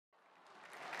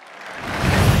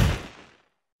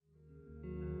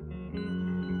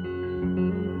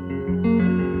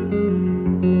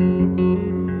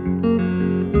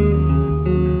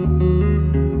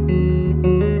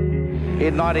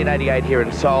1988 here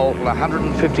in Seoul,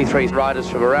 153 riders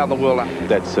from around the world.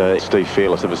 That's Steve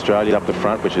Fairless of Australia up the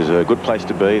front, which is a good place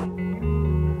to be.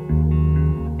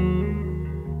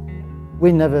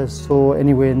 We never saw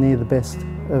anywhere near the best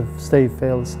of Steve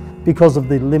Fairless because of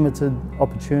the limited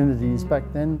opportunities back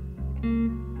then.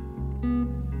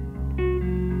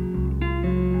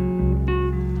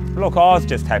 Look, I was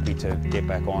just happy to get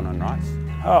back on and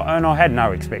race. Oh, and I had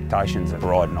no expectations of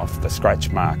riding off the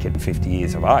scratch mark at 50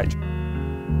 years of age.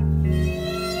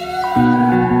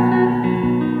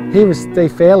 He was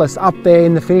Steve Fairless up there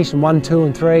in the finish in 1, 2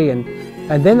 and 3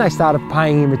 and then they started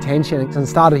paying him attention and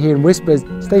started hearing whispers,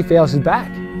 Steve Fairless is back.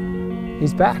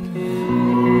 He's back.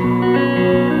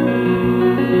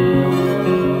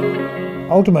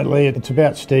 Ultimately, it's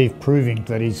about Steve proving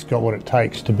that he's got what it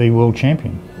takes to be world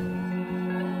champion.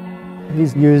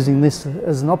 He's using this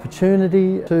as an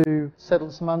opportunity to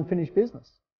settle some unfinished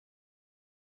business.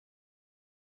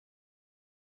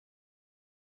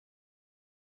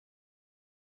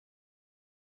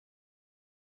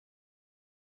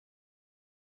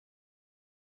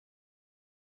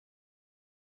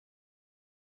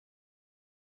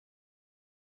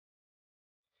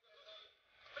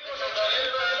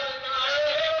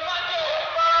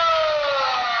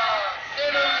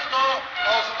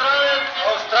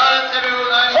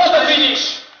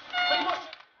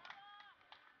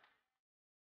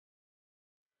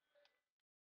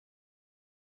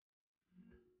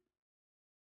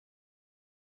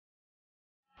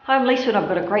 Hi, I'm Lisa and I've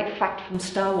got a great fact from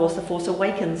Star Wars The Force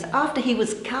Awakens. After he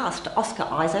was cast, Oscar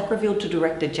Isaac revealed to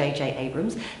director J.J.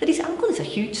 Abrams that his uncle is a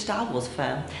huge Star Wars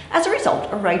fan. As a result,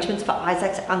 arrangements for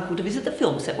Isaac's uncle to visit the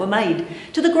film set were made.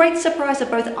 To the great surprise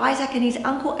of both Isaac and his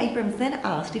uncle, Abrams then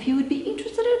asked if he would be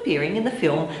interested in appearing in the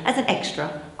film as an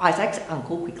extra. Isaac's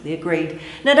uncle quickly agreed.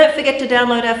 Now don't forget to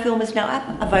download our Film Is Now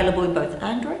app, available in both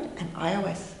Android and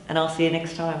iOS. And I'll see you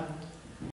next time.